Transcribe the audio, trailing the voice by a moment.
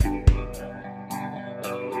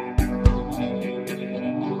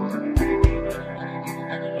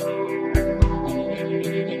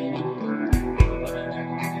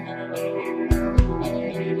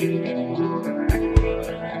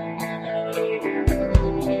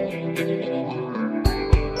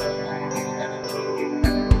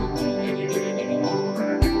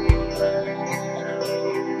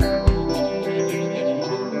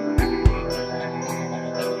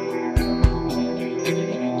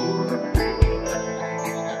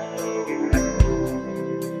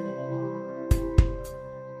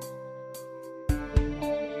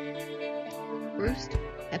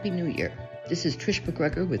This is Trish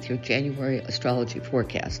MacGregor with your January astrology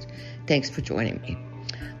forecast. Thanks for joining me.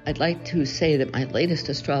 I'd like to say that my latest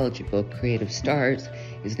astrology book, Creative Stars,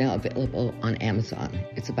 is now available on Amazon.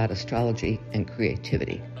 It's about astrology and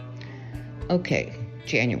creativity. Okay,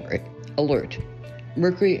 January. Alert.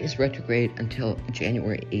 Mercury is retrograde until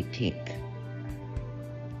January 18th.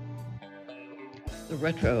 The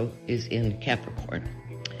retro is in Capricorn.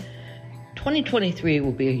 2023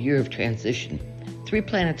 will be a year of transition. 3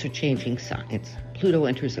 planets are changing signs. Pluto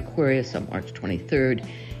enters Aquarius on March 23rd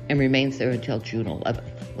and remains there until June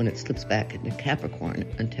 11th, when it slips back into Capricorn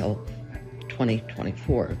until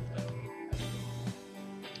 2024.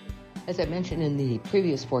 As I mentioned in the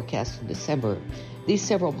previous forecast in December, these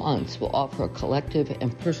several months will offer a collective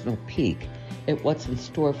and personal peek at what's in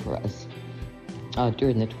store for us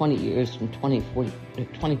during the 20 years from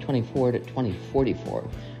 2024 to 2044,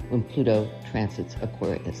 when Pluto transits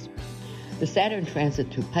Aquarius. The Saturn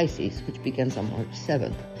transit through Pisces, which begins on March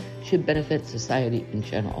 7th, should benefit society in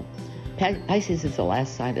general. Pisces is the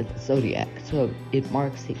last sign of the zodiac, so it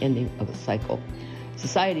marks the ending of a cycle.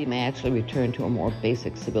 Society may actually return to a more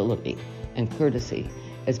basic civility and courtesy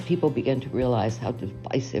as people begin to realize how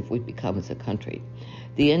divisive we've become as a country.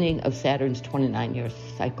 The ending of Saturn's 29-year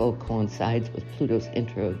cycle coincides with Pluto's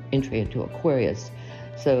entry into Aquarius,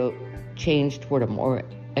 so change toward a more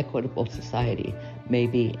equitable society may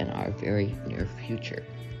be in our very near future.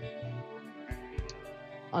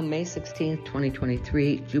 On May 16,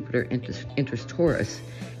 2023, Jupiter enters Taurus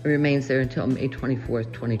and remains there until May 24,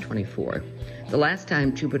 2024. The last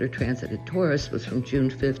time Jupiter transited Taurus was from June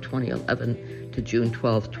 5, 2011 to June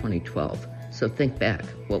 12, 2012. So think back,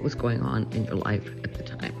 what was going on in your life at the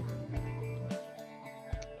time?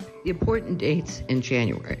 The important dates in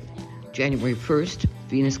January. January 1st,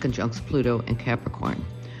 Venus conjuncts Pluto in Capricorn.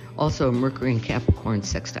 Also, Mercury in Capricorn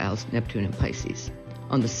sextiles Neptune in Pisces.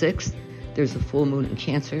 On the 6th, there's a full moon in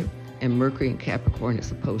Cancer, and Mercury in Capricorn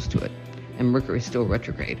is opposed to it, and Mercury is still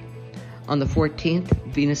retrograde. On the 14th,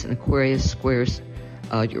 Venus in Aquarius squares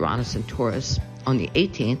Uranus in Taurus. On the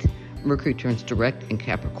 18th, Mercury turns direct in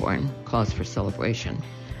Capricorn, cause for celebration.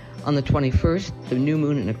 On the 21st, the new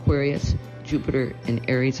moon in Aquarius, Jupiter in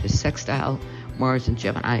Aries is sextile, Mars in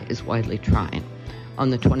Gemini is widely trine. On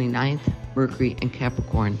the 29th, Mercury in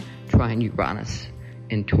Capricorn trine Uranus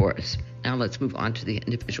in Taurus. Now let's move on to the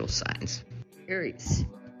individual signs. Aries.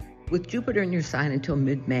 With Jupiter in your sign until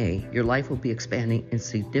mid-May, your life will be expanding in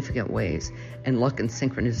significant ways, and luck and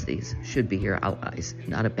synchronicities should be your allies.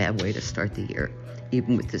 Not a bad way to start the year,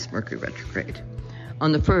 even with this Mercury retrograde.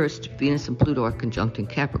 On the 1st, Venus and Pluto are conjunct in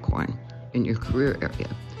Capricorn in your career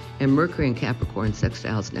area, and Mercury in Capricorn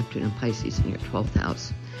sextiles Neptune and Pisces in your 12th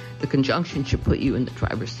house. The conjunction should put you in the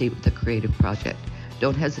driver's seat with a creative project.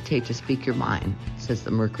 Don't hesitate to speak your mind, says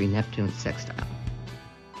the Mercury-Neptune sextile.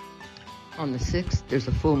 On the 6th, there's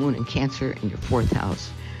a full moon in Cancer in your 4th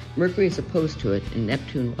house. Mercury is opposed to it, and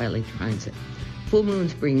Neptune widely trines it. Full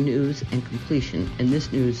moons bring news and completion, and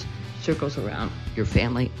this news circles around your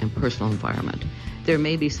family and personal environment. There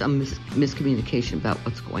may be some miscommunication about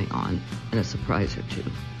what's going on, and a surprise or two.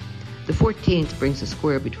 The 14th brings a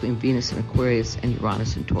square between Venus in Aquarius and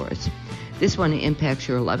Uranus in Taurus. This one impacts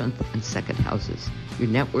your 11th and 2nd houses, your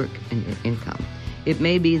network and your income. It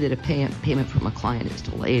may be that a payment from a client is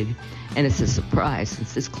delayed, and it's a surprise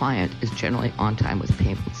since this client is generally on time with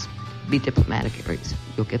payments. Be diplomatic, Aries.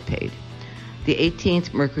 You'll get paid. The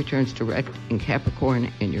 18th, Mercury turns direct in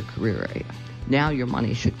Capricorn in your career area. Now your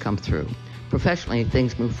money should come through. Professionally,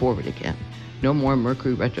 things move forward again. No more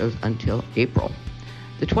Mercury retros until April.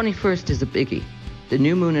 The 21st is a biggie. The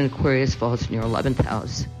new moon in Aquarius falls in your 11th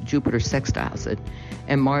house, Jupiter sextiles it,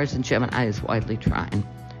 and Mars in Gemini is widely trine.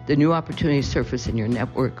 The new opportunities surface in your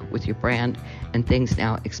network with your brand, and things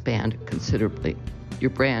now expand considerably.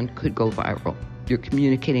 Your brand could go viral. You're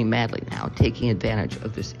communicating madly now, taking advantage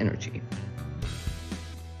of this energy.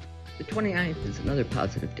 The 29th is another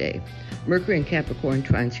positive day. Mercury in Capricorn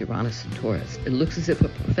trines Uranus in Taurus. It looks as if a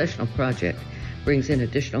professional project brings in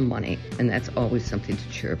additional money, and that's always something to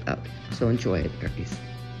cheer about. So enjoy it, Aries.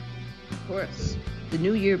 Taurus. The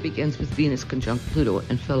new year begins with Venus conjunct Pluto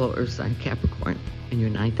and fellow Earth sign Capricorn in your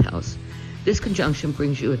 9th house. This conjunction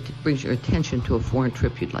brings your attention to a foreign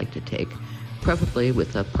trip you'd like to take, preferably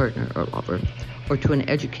with a partner or lover, or to an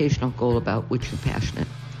educational goal about which you're passionate.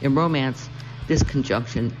 In romance, this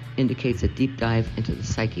conjunction indicates a deep dive into the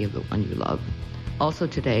psyche of the one you love. Also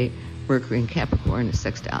today, Mercury in Capricorn is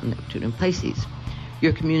sextile Neptune in Pisces.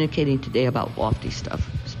 You're communicating today about lofty stuff,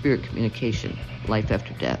 spirit communication, life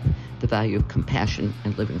after death, the value of compassion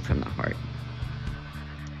and living from the heart.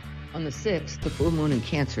 On the 6th, the full moon in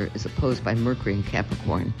Cancer is opposed by Mercury in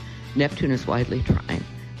Capricorn. Neptune is widely trine.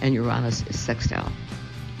 and Uranus is sextile.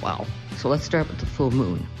 Wow. So let's start with the full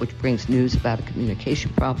moon, which brings news about a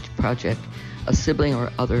communication project, a sibling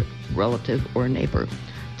or other relative or neighbor.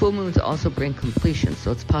 Full moons also bring completion,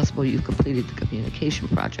 so it's possible you've completed the communication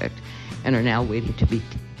project and are now waiting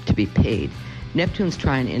to be paid. Neptune's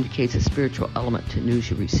trine indicates a spiritual element to news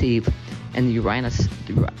you receive, and the Uranus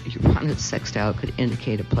sextile could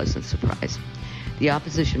indicate a pleasant surprise. The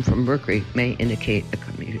opposition from Mercury may indicate a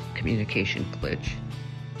communication glitch.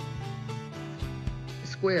 The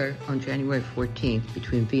square on January 14th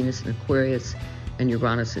between Venus and Aquarius and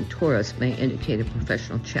Uranus and Taurus may indicate a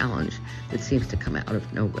professional challenge that seems to come out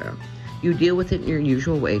of nowhere. You deal with it in your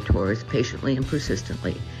usual way, Taurus, patiently and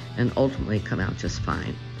persistently, and ultimately come out just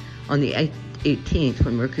fine. On the 18th,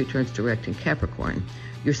 when Mercury turns direct in Capricorn,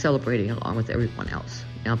 you're celebrating along with everyone else.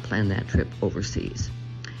 Now plan that trip overseas.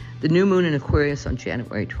 The new moon in Aquarius on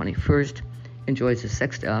January 21st enjoys a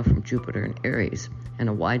sextile from Jupiter in Aries and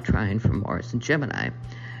a wide trine from Mars in Gemini.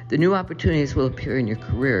 The new opportunities will appear in your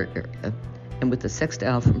career area, and with the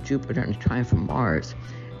sextile from Jupiter and a trine from Mars,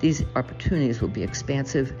 these opportunities will be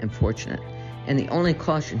expansive and fortunate. And the only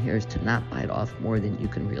caution here is to not bite off more than you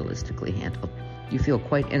can realistically handle. You feel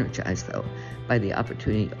quite energized, though, by the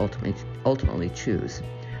opportunity to ultimately choose.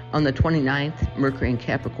 On the 29th, Mercury in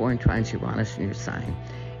Capricorn trines Uranus in your sign.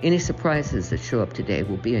 Any surprises that show up today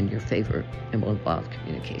will be in your favor and will involve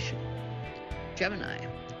communication. Gemini.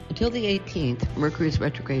 Until the 18th, Mercury is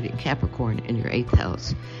retrograde in Capricorn in your 8th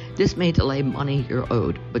house. This may delay money you're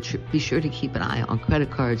owed, but be sure to keep an eye on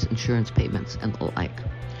credit cards, insurance payments, and the like.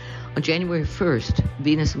 On January 1st,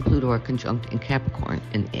 Venus and Pluto are conjunct in Capricorn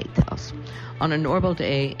in the 8th house. On a normal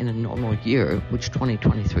day in a normal year, which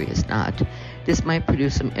 2023 is not, this might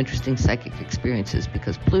produce some interesting psychic experiences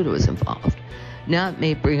because Pluto is involved. Now it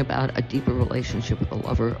may bring about a deeper relationship with a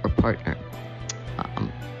lover or partner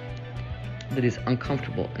that is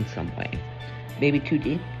uncomfortable in some way. Maybe too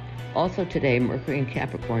deep? Also today, Mercury in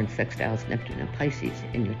Capricorn sextiles Neptune and Pisces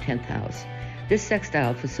in your 10th house. This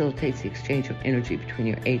sextile facilitates the exchange of energy between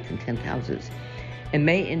your 8th and 10th houses and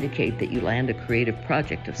may indicate that you land a creative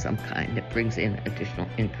project of some kind that brings in additional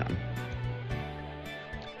income.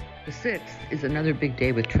 The 6th is another big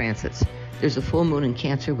day with transits. There's a full moon in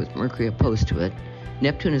Cancer with Mercury opposed to it.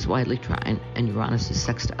 Neptune is widely trine and Uranus is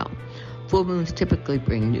sextile. Full moons typically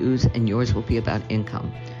bring news, and yours will be about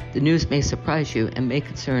income. The news may surprise you and may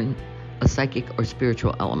concern a psychic or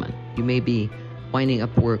spiritual element. You may be winding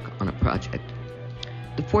up work on a project.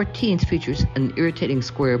 The 14th features an irritating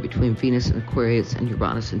square between Venus and Aquarius and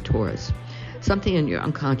Uranus and Taurus. Something in your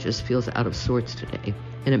unconscious feels out of sorts today,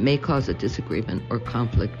 and it may cause a disagreement or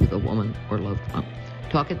conflict with a woman or loved one.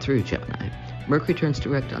 Talk it through, Gemini. Mercury turns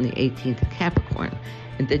direct on the 18th in Capricorn,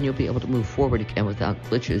 and then you'll be able to move forward again without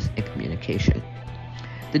glitches in communication.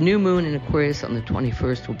 The new moon in Aquarius on the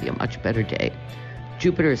 21st will be a much better day.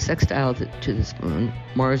 Jupiter is sextile to this moon.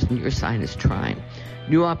 Mars in your sign is trine.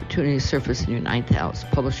 New opportunities surface in your 9th house,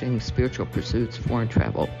 publishing, spiritual pursuits, foreign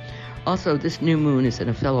travel. Also, this new moon is in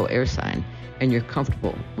a fellow air sign, and you're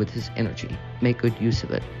comfortable with his energy. Make good use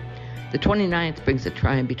of it. The 29th brings a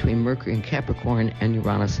trine between Mercury in Capricorn and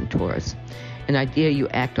Uranus in Taurus. An idea you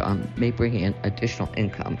act on may bring in additional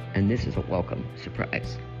income, and this is a welcome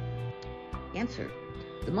surprise. Cancer.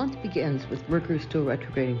 The month begins with Mercury still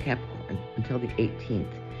retrograde in Capricorn until the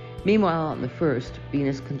 18th. Meanwhile, on the 1st,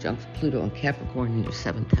 Venus conjuncts Pluto in Capricorn in your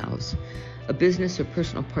 7th house. A business or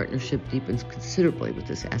personal partnership deepens considerably with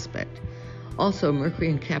this aspect. Also, Mercury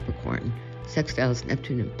in Capricorn sextiles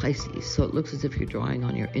Neptune in Pisces, so it looks as if you're drawing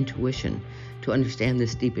on your intuition to understand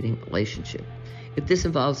this deepening relationship. If this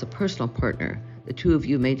involves a personal partner, the two of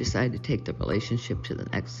you may decide to take the relationship to the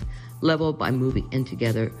next level by moving in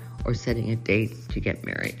together or setting a date to get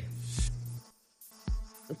married.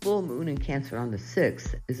 The full moon in Cancer on the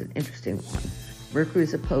 6th is an interesting one. Mercury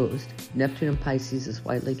is opposed, Neptune in Pisces is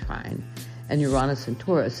widely trine, and Uranus in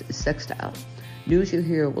Taurus is sextile. News you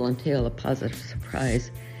hear will entail a positive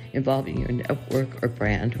surprise involving your network or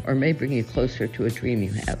brand, or may bring you closer to a dream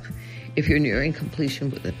you have. If you're nearing completion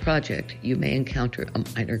with a project, you may encounter a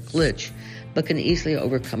minor glitch, but can easily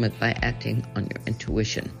overcome it by acting on your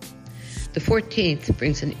intuition. The 14th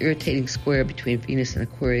brings an irritating square between Venus and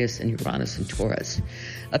Aquarius and Uranus and Taurus.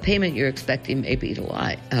 A payment you're expecting may be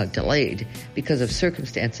delayed because of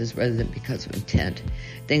circumstances rather than because of intent.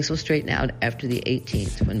 Things will straighten out after the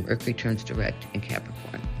 18th when Mercury turns direct in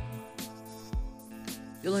Capricorn.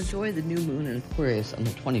 You'll enjoy the new moon in Aquarius on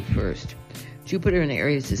the 21st. Jupiter in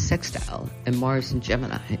Aries is sextile, and Mars in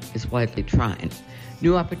Gemini is widely trine.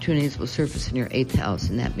 New opportunities will surface in your 8th house,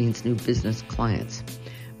 and that means new business clients.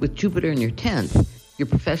 With Jupiter in your 10th, your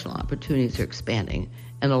professional opportunities are expanding,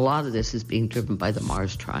 And a lot of this is being driven by the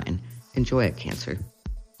Mars trine. Enjoy it, Cancer.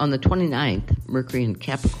 On the 29th, Mercury in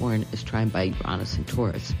Capricorn is trined by Uranus and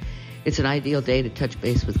Taurus. It's an ideal day to touch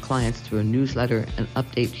base with clients through a newsletter, an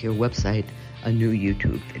update to your website, a new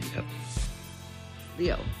YouTube video.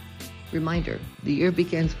 Leo. Reminder, the year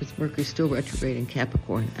begins with Mercury still retrograde in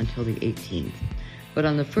Capricorn until the 18th. But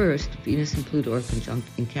on the 1st, Venus and Pluto are conjunct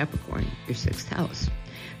in Capricorn, your 6th house.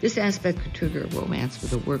 This aspect could trigger a romance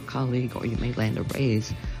with a work colleague, or you may land a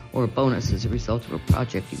raise or a bonus as a result of a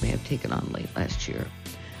project you may have taken on late last year.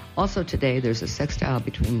 Also today, there's a sextile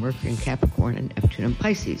between Mercury in Capricorn and Neptune in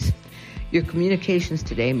Pisces. Your communications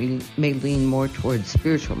today may lean more towards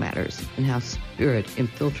spiritual matters and how spirit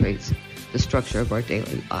infiltrates the structure of our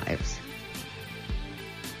daily lives.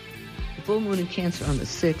 The full moon in Cancer on the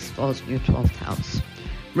 6th falls in your 12th house.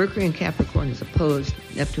 Mercury in Capricorn is opposed,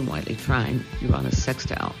 Neptune widely trine, Uranus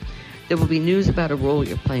sextile. There will be news about a role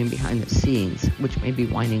you're playing behind the scenes, which may be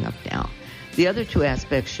winding up now. The other two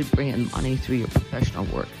aspects should bring in money through your professional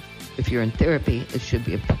work. If you're in therapy, it should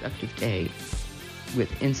be a productive day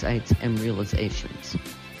with insights and realizations.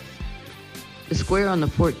 The square on the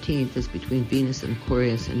 14th is between Venus and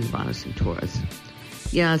Aquarius and Uranus and Taurus.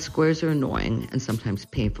 Yeah, squares are annoying and sometimes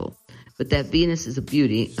painful, but that Venus is a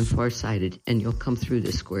beauty and farsighted, and you'll come through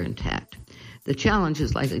this square intact. The challenge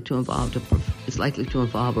is likely to involve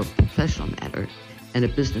a professional matter and a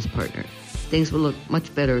business partner. Things will look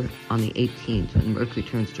much better on the 18th when Mercury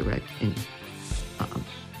turns direct.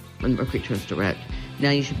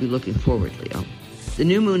 Now you should be looking forward, Leo. The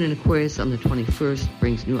new moon in Aquarius on the 21st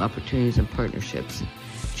brings new opportunities and partnerships.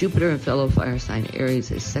 Jupiter and fellow fire sign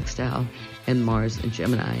Aries is sextile, and Mars in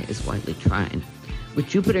Gemini is widely trine. With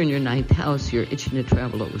Jupiter in your 9th house, you're itching to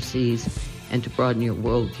travel overseas and to broaden your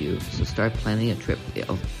worldview, so start planning a trip,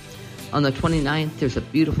 Leo. On the 29th, there's a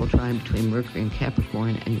beautiful trine between Mercury in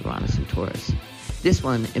Capricorn and Uranus in Taurus. This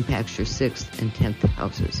one impacts your 6th and 10th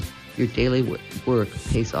houses. Your daily work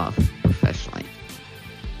pays off professionally.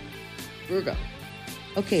 Virgo.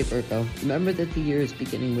 Okay, Virgo, remember that the year is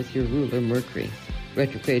beginning with your ruler, Mercury,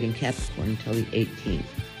 retrograde in Capricorn until the 18th.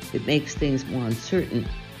 It makes things more uncertain,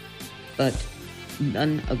 but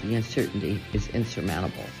none of the uncertainty is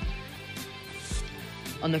insurmountable.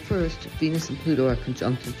 On the 1st, Venus and Pluto are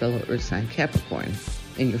conjunct in fellow Earth sign Capricorn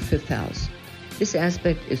in your 5th house. This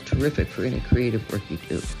aspect is terrific for any creative work you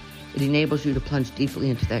do. It enables you to plunge deeply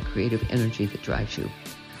into that creative energy that drives you.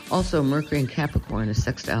 Also, Mercury in Capricorn is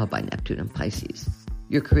sextile by Neptune in Pisces.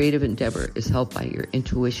 Your creative endeavor is helped by your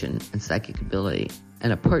intuition and psychic ability,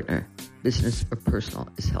 and a partner, business or personal,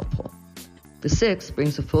 is helpful. The 6th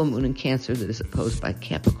brings a full moon in Cancer that is opposed by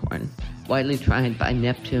Capricorn, widely trined by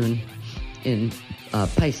Neptune in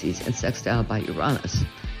Pisces and sextile by Uranus.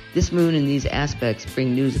 This moon and these aspects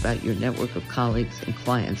bring news about your network of colleagues and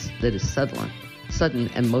clients that is sudden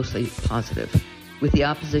and mostly positive. With the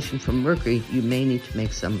opposition from Mercury, you may need to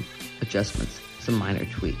make some adjustments, some minor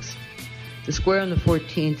tweaks. The square on the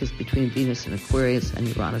 14th is between Venus and Aquarius and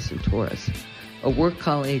Uranus and Taurus. A work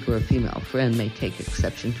colleague or a female friend may take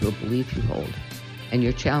exception to a belief you hold, and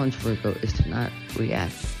your challenge, Virgo, is to not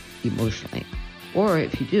react emotionally. Or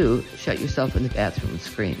if you do, shut yourself in the bathroom and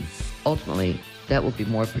scream. Ultimately, that will be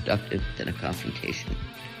more productive than a confrontation.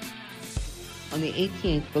 On the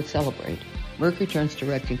 18th, we'll celebrate. Mercury turns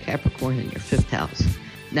direct in Capricorn in your 5th house.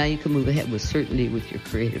 Now you can move ahead with certainty with your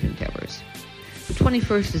creative endeavors. The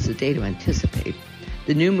 21st is a day to anticipate.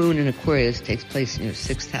 The new moon in Aquarius takes place in your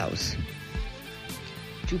 6th house.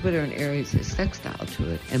 Jupiter in Aries is sextile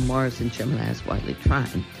to it, and Mars in Gemini is widely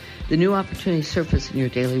trine. The new opportunities surface in your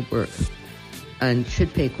daily work and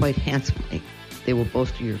should pay quite handsomely. They will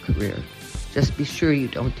bolster your career. Just be sure you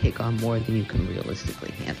don't take on more than you can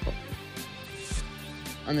realistically handle.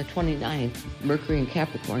 On the 29th, Mercury in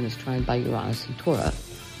Capricorn is trined by Uranus and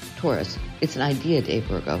Taurus. It's an idea day,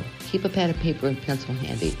 Virgo. Keep a pad of paper and pencil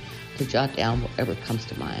handy to jot down whatever comes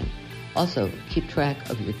to mind. Also, keep track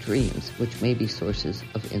of your dreams, which may be sources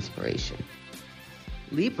of inspiration.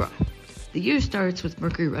 Libra. The year starts with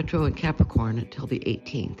Mercury retro in Capricorn until the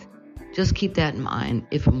 18th. Just keep that in mind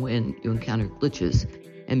if and when you encounter glitches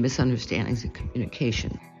and misunderstandings in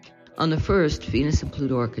communication. On the 1st, Venus and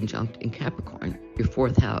Pluto are conjunct in Capricorn, your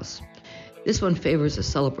 4th house. This one favors a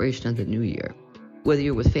celebration of the new year. Whether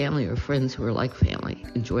you're with family or friends who are like family,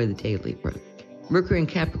 enjoy the day, Libra. Mercury in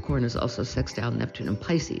Capricorn is also sextile Neptune in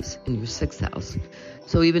Pisces in your 6th house.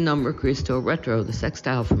 So even though Mercury is still retro, the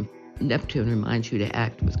sextile from Neptune reminds you to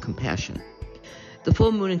act with compassion. The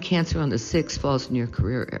full moon in Cancer on the 6th falls in your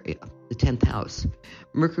career area, the 10th house.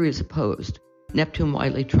 Mercury is opposed, Neptune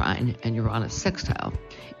widely trine, and Uranus sextile.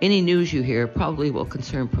 Any news you hear probably will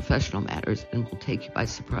concern professional matters and will take you by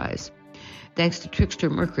surprise. Thanks to trickster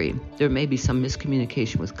Mercury, there may be some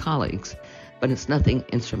miscommunication with colleagues, but it's nothing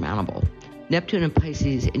insurmountable. Neptune and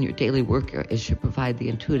Pisces in your daily work area should provide the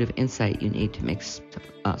intuitive insight you need to make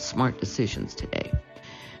smart decisions today.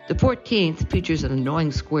 The 14th features an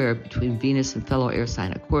annoying square between Venus and fellow air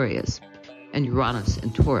sign Aquarius and Uranus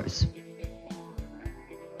and Taurus.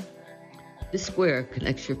 This square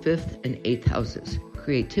connects your 5th and 8th houses,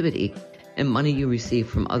 creativity, and money you receive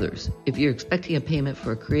from others. If you're expecting a payment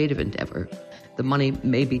for a creative endeavor, the money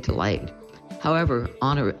may be delayed. However,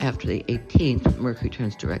 on or after the 18th, Mercury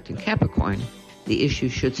turns direct in Capricorn, the issue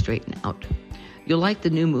should straighten out. You'll like the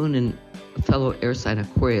new moon in fellow air sign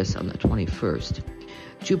Aquarius on the 21st.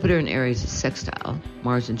 Jupiter in Aries is sextile,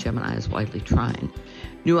 Mars in Gemini is widely trine.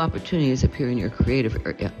 New opportunities appear in your creative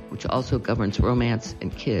area, which also governs romance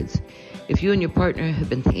and kids. If you and your partner have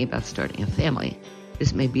been thinking about starting a family,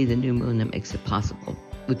 this may be the new moon that makes it possible.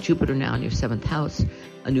 With Jupiter now in your 7th house,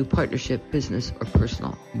 a new partnership, business, or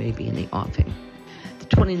personal may be in the offing. The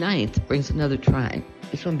 29th brings another trine,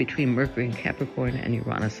 this one between Mercury in Capricorn and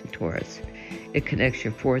Uranus in Taurus. It connects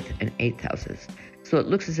your 4th and 8th houses, so it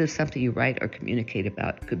looks as if something you write or communicate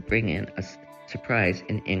about could bring in a surprise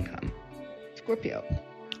in income. Scorpio.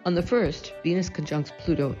 On the 1st, Venus conjuncts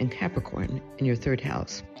Pluto in Capricorn in your 3rd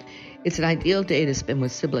house. It's an ideal day to spend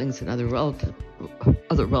with siblings and other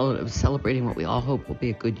relatives celebrating what we all hope will be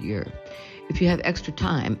a good year. If you have extra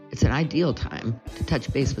time, it's an ideal time to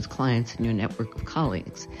touch base with clients and your network of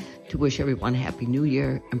colleagues, to wish everyone a Happy New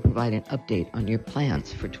Year and provide an update on your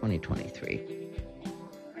plans for 2023.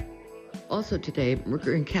 Also today,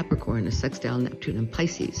 Mercury in Capricorn is sextile Neptune and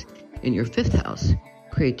Pisces in your 5th house.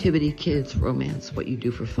 Creativity, kids, romance, what you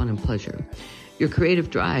do for fun and pleasure. Your creative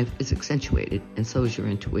drive is accentuated, and so is your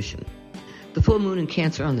intuition. The full moon in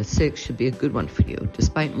Cancer on the 6th should be a good one for you,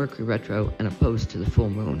 despite Mercury retro and opposed to the full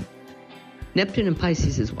moon. Neptune in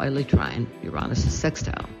Pisces is widely trine, Uranus is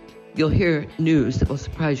sextile. You'll hear news that will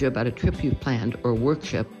surprise you about a trip you've planned or a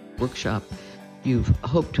workshop you've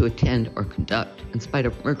hoped to attend or conduct. In spite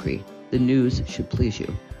of Mercury, the news should please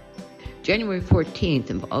you. January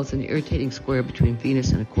 14th involves an irritating square between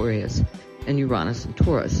Venus and Aquarius and Uranus and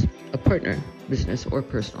Taurus. A partner, business or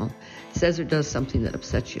personal, says or does something that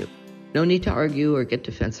upsets you. No need to argue or get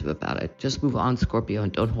defensive about it. Just move on, Scorpio,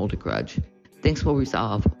 and don't hold a grudge. Things will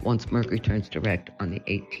resolve once Mercury turns direct on the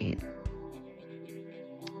 18th.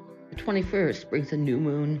 The 21st brings a new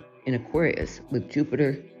moon in Aquarius with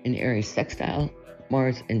Jupiter in Aries sextile,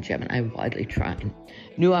 Mars and Gemini widely trine.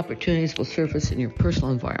 New opportunities will surface in your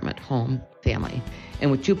personal environment, home, family,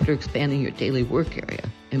 and with Jupiter expanding your daily work area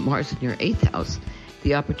and Mars in your 8th house,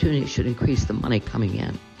 the opportunity should increase the money coming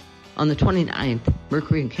in. On the 29th,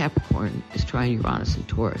 Mercury in Capricorn is trine Uranus and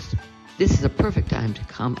Taurus. This is a perfect time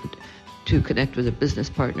to connect with a business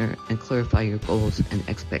partner and clarify your goals and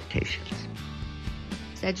expectations.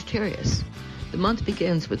 Sagittarius. The month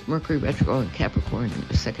begins with Mercury retro in Capricorn in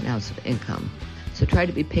your 2nd house of income, so try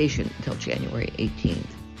to be patient until January 18th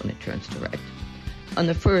when it turns direct. On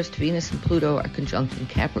the 1st, Venus and Pluto are conjunct in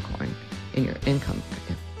Capricorn in your income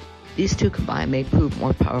area. These two combined may prove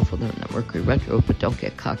more powerful than the Mercury retro, but don't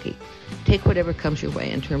get cocky. Take whatever comes your way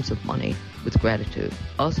in terms of money with gratitude.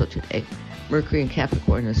 Also today, Mercury in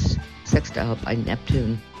Capricorn is sextile by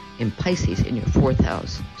Neptune in Pisces in your 4th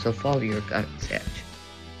house, so follow your gut, Sag.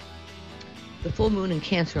 The full moon in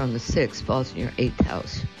Cancer on the 6th falls in your 8th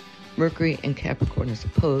house. Mercury in Capricorn is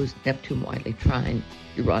opposed, Neptune widely trine,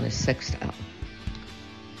 Uranus sextile.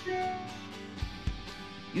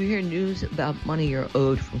 You hear news about money you're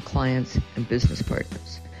owed from clients and business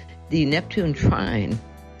partners. The Neptune trine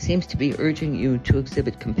seems to be urging you to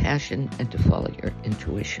exhibit compassion and to follow your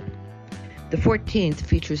intuition. The 14th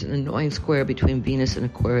features an annoying square between Venus and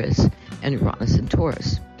Aquarius and Uranus and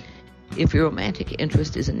Taurus. If your romantic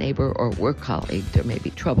interest is a neighbor or work colleague, there may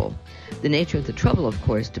be trouble. The nature of the trouble, of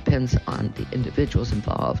course, depends on the individuals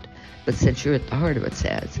involved, but since you're at the heart of it,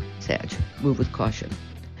 Sag, move with caution.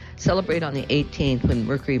 Celebrate on the 18th when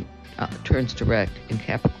Mercury turns direct in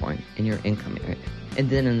Capricorn in your income area. And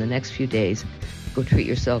then in the next few days, go treat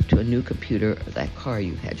yourself to a new computer or that car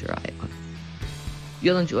you've had your eye on.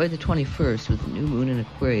 You'll enjoy the 21st with a new moon in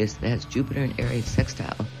Aquarius that has Jupiter in Aries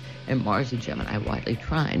sextile and Mars in Gemini widely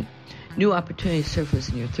trine. New opportunities surface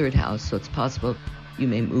in your 3rd house, so it's possible you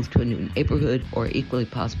may move to a new neighborhood or equally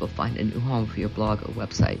possible find a new home for your blog or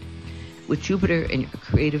website. With Jupiter in your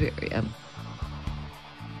creative area,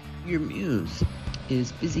 your muse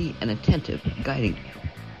is busy and attentive, guiding you.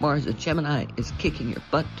 Mars in Gemini is kicking your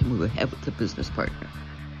butt to move ahead with a business partner.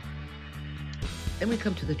 Then we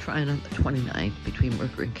come to the trine on the 29th between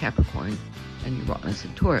Mercury in Capricorn and Uranus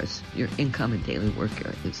in Taurus, your income and daily work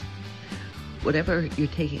areas. Whatever you're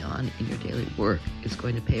taking on in your daily work is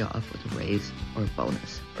going to pay off with a raise or a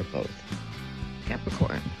bonus, or both.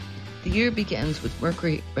 Capricorn. The year begins with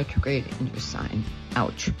Mercury retrograde in your sign.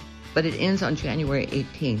 Ouch. But it ends on January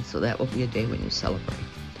 18th, so that will be a day when you celebrate.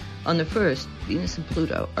 On the 1st, Venus and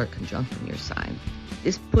Pluto are conjunct in your sign.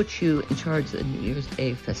 This puts you in charge of the New Year's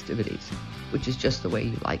Day festivities, which is just the way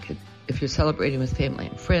you like it. If you're celebrating with family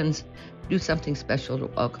and friends, do something special to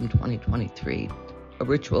welcome 2023, a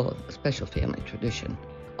ritual, a special family tradition.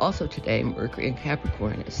 Also today, Mercury in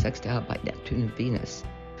Capricorn is sextile by Neptune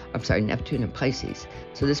and Pisces,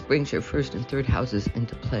 so this brings your first and third houses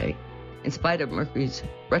into play. In spite of Mercury's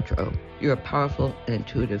retro, you're a powerful and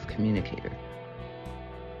intuitive communicator.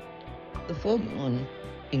 The full moon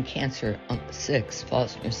in Cancer on the 6th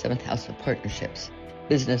falls in your 7th house of partnerships,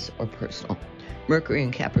 business or personal. Mercury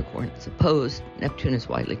in Capricorn is opposed, Neptune is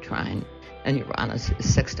widely trine, and Uranus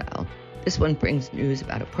is sextile. This one brings news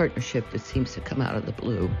about a partnership that seems to come out of the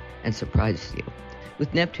blue and surprises you.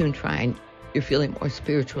 With Neptune trine, you're feeling more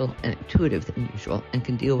spiritual and intuitive than usual and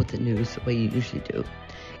can deal with the news the way you usually do.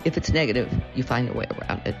 If it's negative, you find a way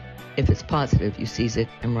around it. If it's positive, you seize it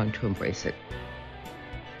and run to embrace it.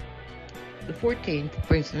 The 14th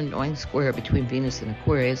brings an annoying square between Venus and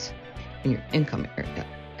Aquarius in your income area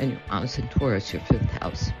and Uranus and Taurus, your 5th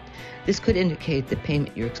house. This could indicate the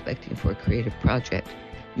payment you're expecting for a creative project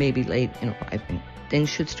may be late in arriving. Things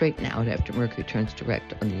should straighten out after Mercury turns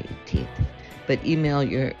direct on the 18th, but email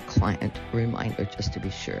your client a reminder just to be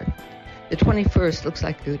sure. The 21st looks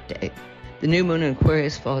like a good day. The new moon in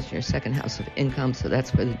Aquarius falls in your 2nd house of income, so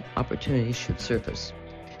that's where the opportunities should surface.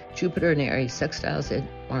 Jupiter in Aries sextiles it,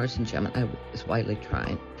 Mars in Gemini is widely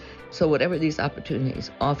trine. So whatever these opportunities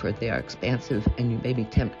offer, they are expansive, and you may be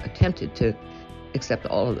tempted to accept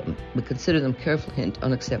all of them, but consider them carefully and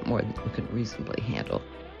don't accept more than you can reasonably handle.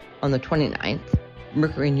 On the 29th,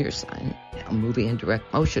 Mercury in your sign, now moving in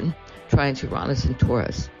direct motion, trines Uranus and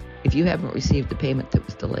Taurus. If you haven't received the payment that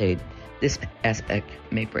was delayed, this aspect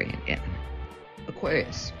may bring it in.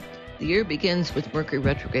 Aquarius. The year begins with Mercury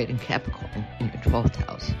retrograde in Capricorn in your 12th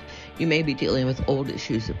house. You may be dealing with old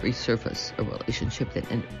issues that resurface, a relationship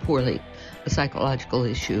that ended poorly, a psychological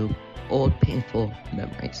issue, old painful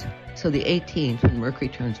memories. So the 18th, when Mercury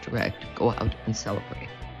turns direct, go out and celebrate.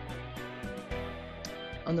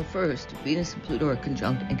 On the 1st, Venus and Pluto are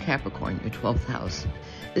conjunct in Capricorn, your 12th house.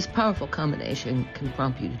 This powerful combination can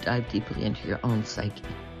prompt you to dive deeply into your own psyche.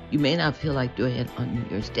 You may not feel like doing it on New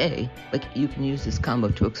Year's Day, but you can use this combo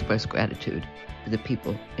to express gratitude for the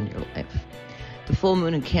people in your life. The full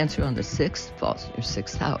moon in Cancer on the 6th falls in your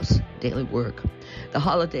 6th house, daily work. The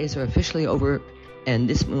holidays are officially over, and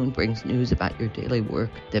this moon brings news about your daily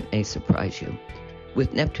work that may surprise you.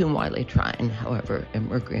 With Neptune widely trine, however, and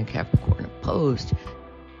Mercury and Capricorn opposed,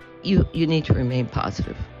 you need to remain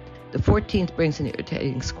positive. The 14th brings an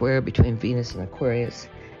irritating square between Venus and Aquarius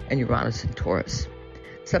and Uranus and Taurus.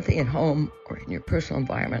 Something at home or in your personal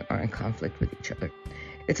environment are in conflict with each other.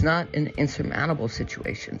 It's not an insurmountable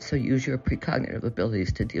situation, so use your precognitive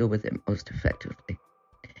abilities to deal with it most effectively.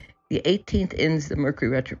 The 18th ends the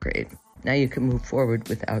Mercury retrograde. Now you can move forward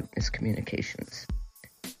without miscommunications.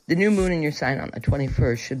 The new moon in your sign on the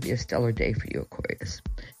 21st should be a stellar day for you, Aquarius.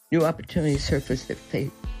 New opportunities surface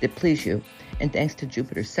that please you, and thanks to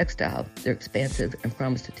Jupiter's sextile, they're expansive and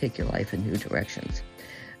promise to take your life in new directions.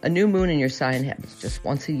 A new moon in your sign happens just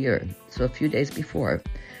once a year, so a few days before,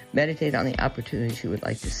 meditate on the opportunities you would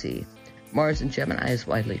like to see. Mars in Gemini is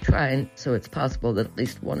widely trine, so it's possible that at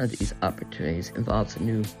least one of these opportunities involves a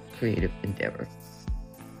new creative endeavor.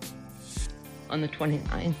 On the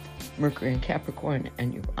 29th, Mercury in Capricorn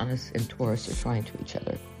and Uranus and Taurus are trine to each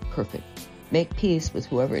other. Perfect. Make peace with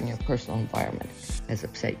whoever in your personal environment has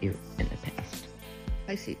upset you in the past.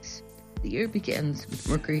 Pisces. The year begins with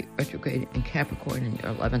Mercury retrograde in Capricorn in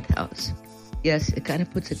your 11th house. Yes, it kind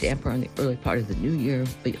of puts a damper on the early part of the new year,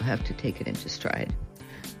 but you'll have to take it into stride.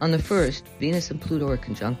 On the 1st, Venus and Pluto are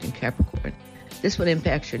conjunct in Capricorn. This one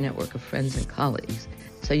impacts your network of friends and colleagues,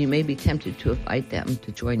 so you may be tempted to invite them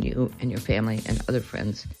to join you and your family and other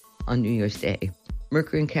friends on New Year's Day.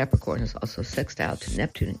 Mercury in Capricorn is also sextile to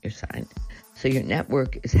Neptune in your sign, so your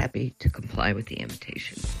network is happy to comply with the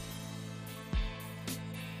invitation.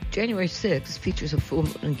 January 6th features a full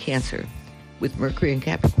moon in Cancer, with Mercury in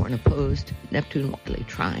Capricorn opposed, Neptune widely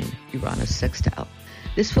trine, Uranus sextile.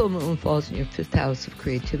 This full moon falls in your 5th house of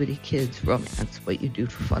creativity, kids, romance, what you do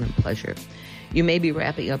for fun and pleasure. You may be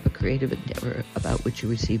wrapping up a creative endeavor about which you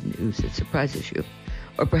receive news that surprises you.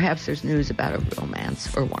 Or perhaps there's news about a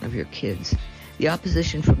romance or one of your kids. The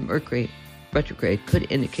opposition from Mercury retrograde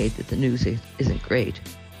could indicate that the news isn't great,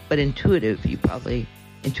 but intuitively, you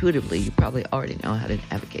probably already know how to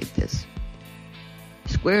navigate this.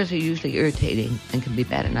 Squares are usually irritating and can be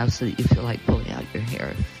bad enough so that you feel like pulling out your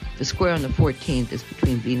hair. The square on the 14th is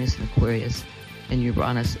between Venus and Aquarius and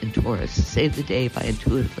Uranus and Taurus. Save the day by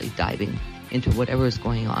intuitively diving into whatever is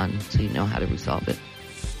going on so you know how to resolve it.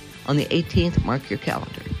 On the 18th, mark your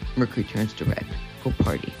calendar. Mercury turns direct. Go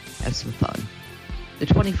party. Have some fun. The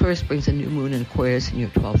 21st brings a new moon in Aquarius in your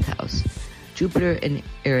 12th house. Jupiter in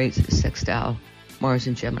Aries is sextile. Mars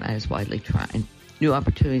in Gemini is widely trine. New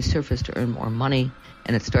opportunities surface to earn more money,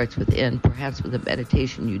 and it starts within, perhaps with a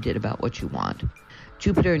meditation you did about what you want.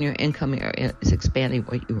 Jupiter in your income area is expanding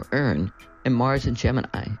what you earn, and Mars in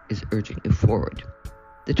Gemini is urging you forward.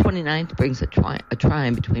 The 29th brings a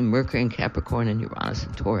trine between Mercury and Capricorn and Uranus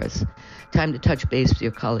and Taurus. Time to touch base with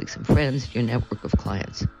your colleagues and friends, your network of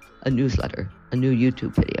clients, a newsletter, a new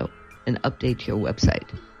YouTube video, an update to your website,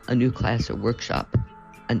 a new class or workshop,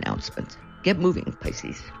 announcement. Get moving,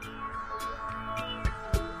 Pisces.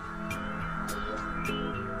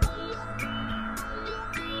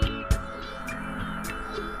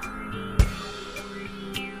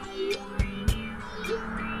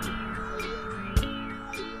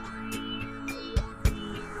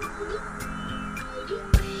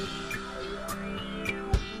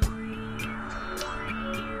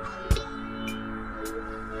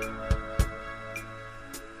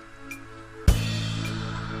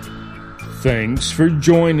 Thanks for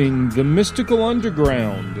joining The Mystical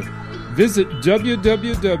Underground. Visit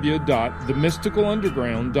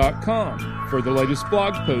www.themysticalunderground.com for the latest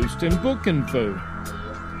blog post and book info.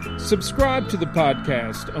 Subscribe to the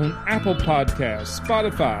podcast on Apple Podcasts,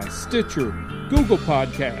 Spotify, Stitcher, Google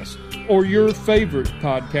Podcasts, or your favorite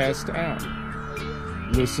podcast app.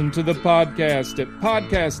 Listen to the podcast at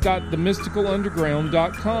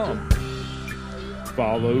podcast.themysticalunderground.com.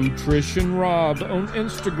 Follow Trish and Rob on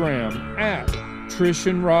Instagram at Trish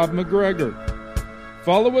and Rob MacGregor.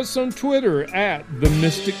 Follow us on Twitter at The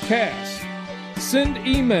Mystic Cast. Send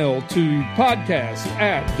email to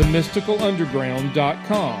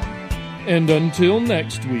podcast@themysticalunderground.com. And until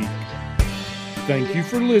next week, thank you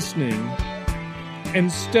for listening and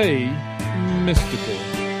stay mystical.